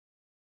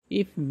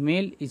If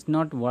mail is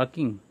not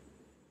working,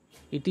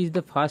 it is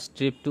the first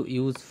step to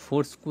use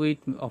force quit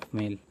of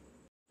mail.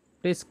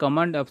 Press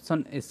Command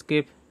Option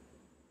Escape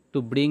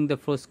to bring the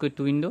force quit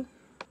window.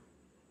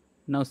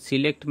 Now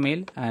select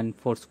mail and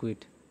force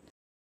quit.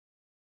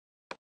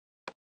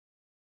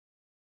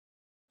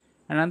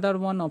 Another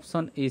one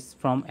option is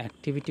from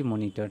Activity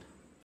Monitor.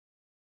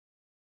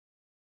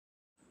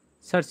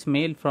 Search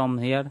mail from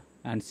here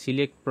and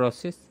select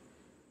process,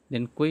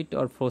 then quit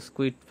or force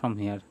quit from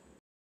here.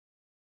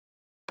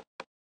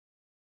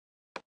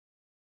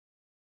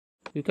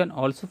 You can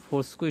also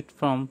force quit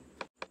from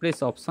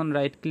press option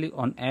right click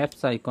on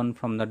apps icon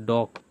from the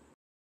dock.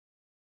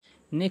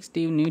 Next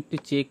you need to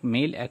check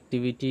mail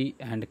activity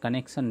and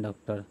connection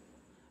doctor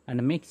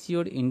and make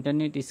sure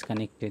internet is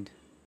connected.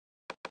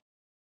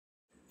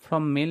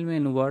 From mail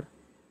menu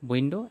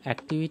window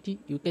activity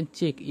you can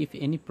check if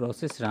any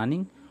process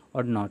running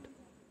or not.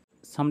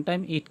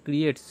 Sometimes it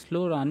creates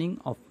slow running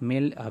of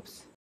mail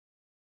apps.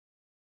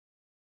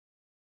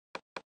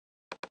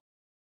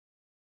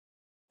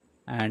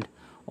 And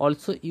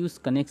also use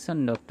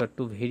connection doctor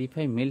to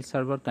verify mail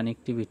server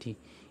connectivity.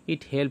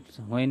 It helps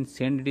when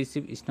send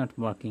receive is not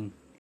working.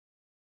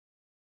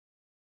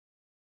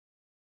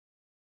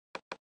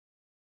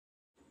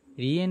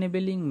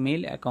 Re-enabling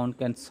mail account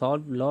can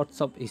solve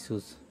lots of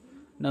issues.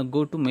 Now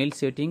go to mail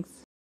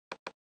settings,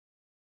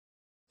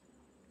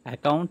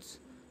 accounts,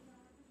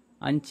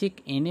 uncheck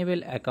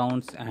enable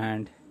accounts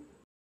and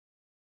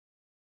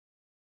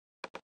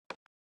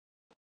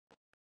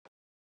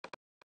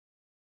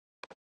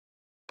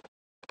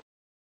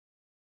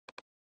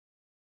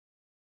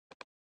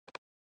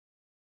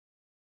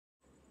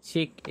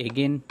check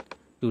again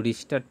to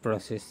restart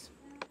process.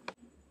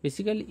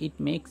 Basically it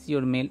makes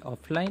your mail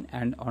offline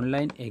and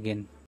online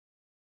again.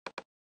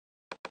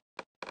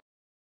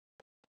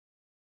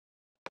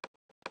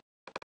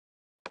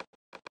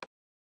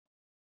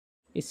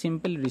 A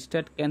simple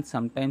restart can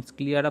sometimes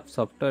clear up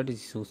software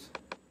issues.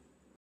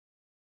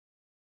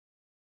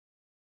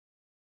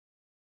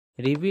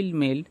 Reveal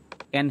mail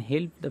can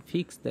help to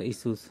fix the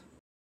issues.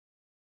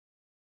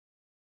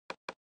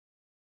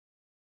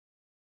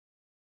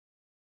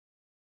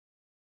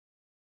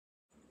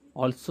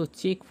 Also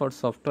check for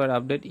software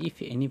update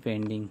if any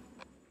pending.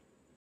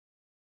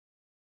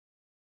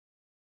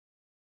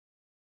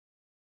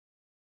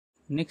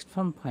 Next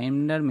from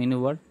Finder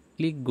menu bar,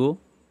 click Go.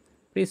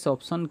 Press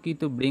Option key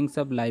to bring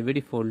up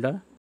library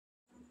folder,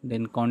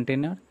 then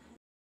container,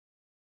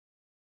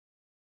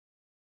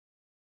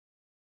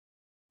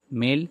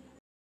 mail,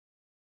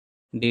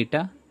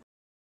 data,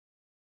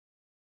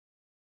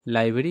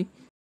 library,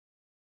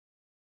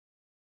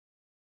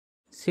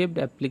 saved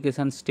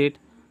application state.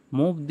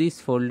 Move this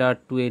folder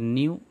to a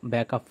new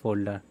backup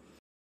folder.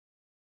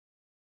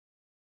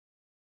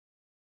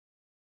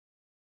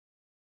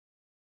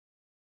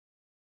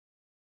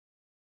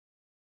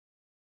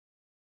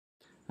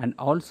 And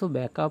also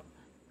backup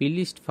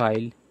plist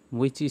file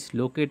which is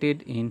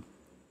located in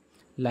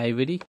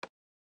library,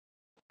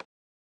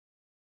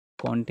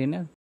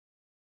 container,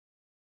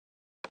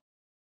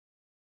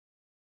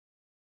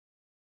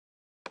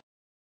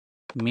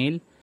 mail,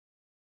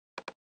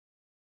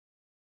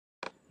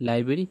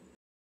 library,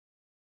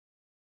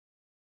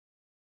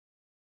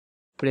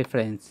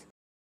 preference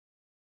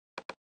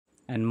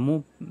and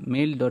move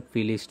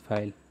mail.plist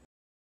file.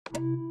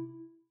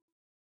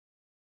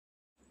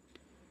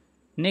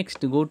 Next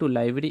go to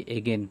library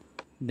again,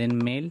 then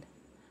mail,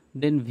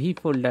 then V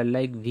folder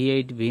like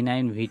V8,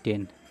 V9,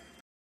 V10,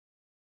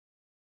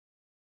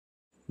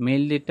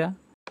 mail data,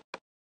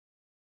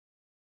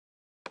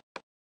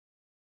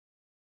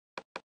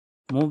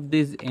 move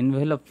this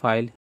envelope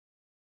file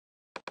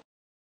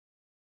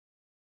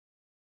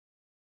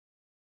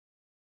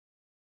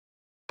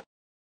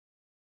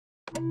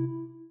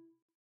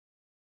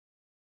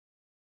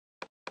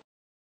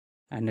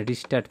and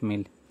restart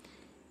mail.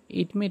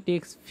 It may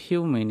take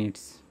few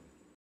minutes.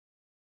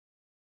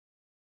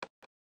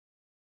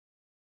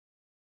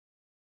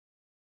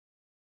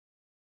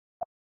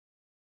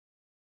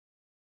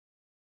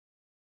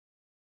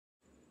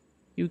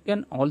 You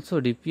can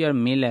also repair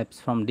mail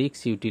apps from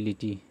disk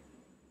utility.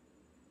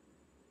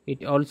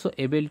 It also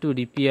able to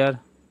repair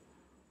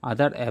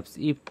other apps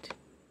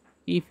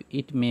if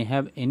it may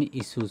have any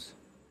issues.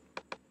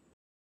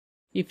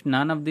 If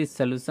none of these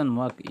solutions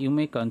work, you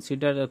may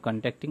consider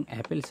contacting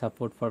Apple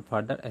support for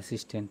further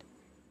assistance.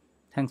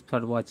 Thanks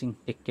for watching.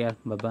 Take care.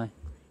 Bye bye.